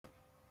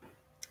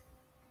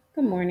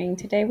Good morning.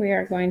 Today we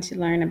are going to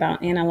learn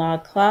about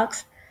analog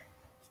clocks.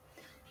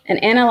 An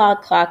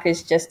analog clock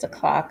is just a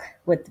clock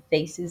with the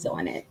faces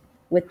on it,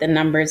 with the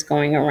numbers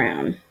going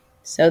around.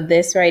 So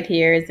this right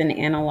here is an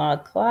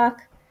analog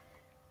clock.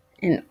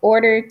 In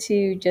order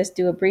to just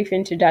do a brief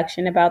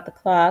introduction about the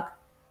clock,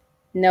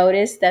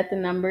 notice that the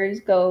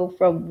numbers go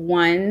from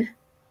 1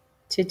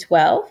 to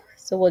 12.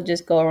 So we'll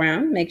just go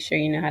around, make sure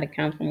you know how to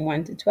count from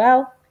 1 to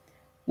 12.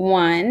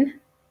 1,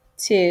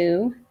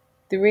 2,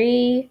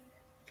 3,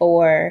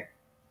 4,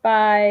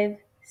 5,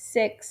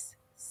 6,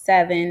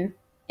 7,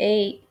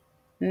 8,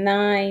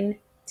 9,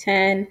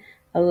 10,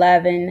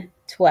 11,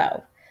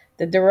 12.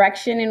 The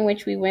direction in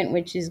which we went,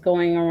 which is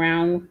going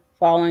around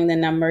following the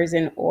numbers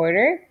in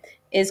order,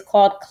 is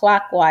called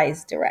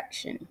clockwise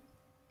direction.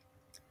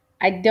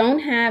 I don't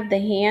have the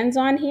hands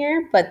on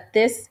here, but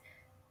this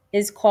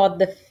is called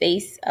the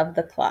face of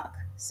the clock.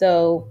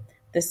 So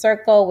the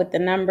circle with the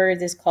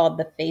numbers is called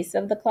the face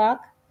of the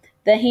clock.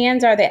 The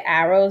hands are the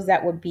arrows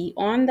that would be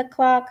on the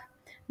clock.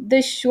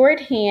 The short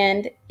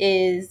hand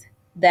is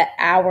the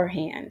hour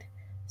hand.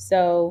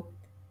 So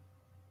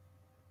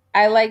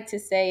I like to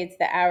say it's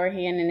the hour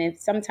hand, and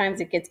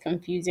sometimes it gets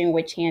confusing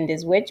which hand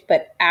is which,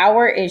 but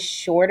hour is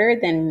shorter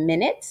than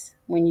minutes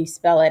when you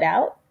spell it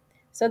out.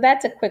 So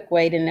that's a quick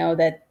way to know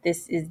that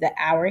this is the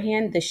hour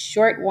hand. The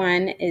short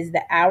one is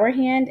the hour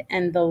hand,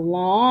 and the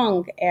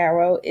long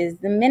arrow is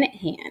the minute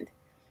hand.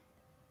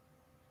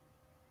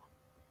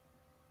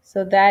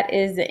 So that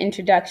is the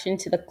introduction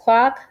to the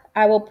clock.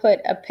 I will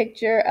put a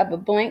picture of a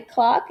blank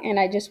clock, and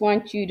I just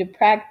want you to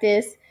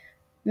practice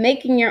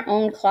making your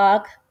own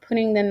clock,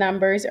 putting the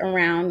numbers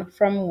around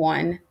from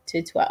 1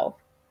 to 12.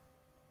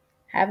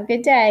 Have a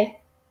good day.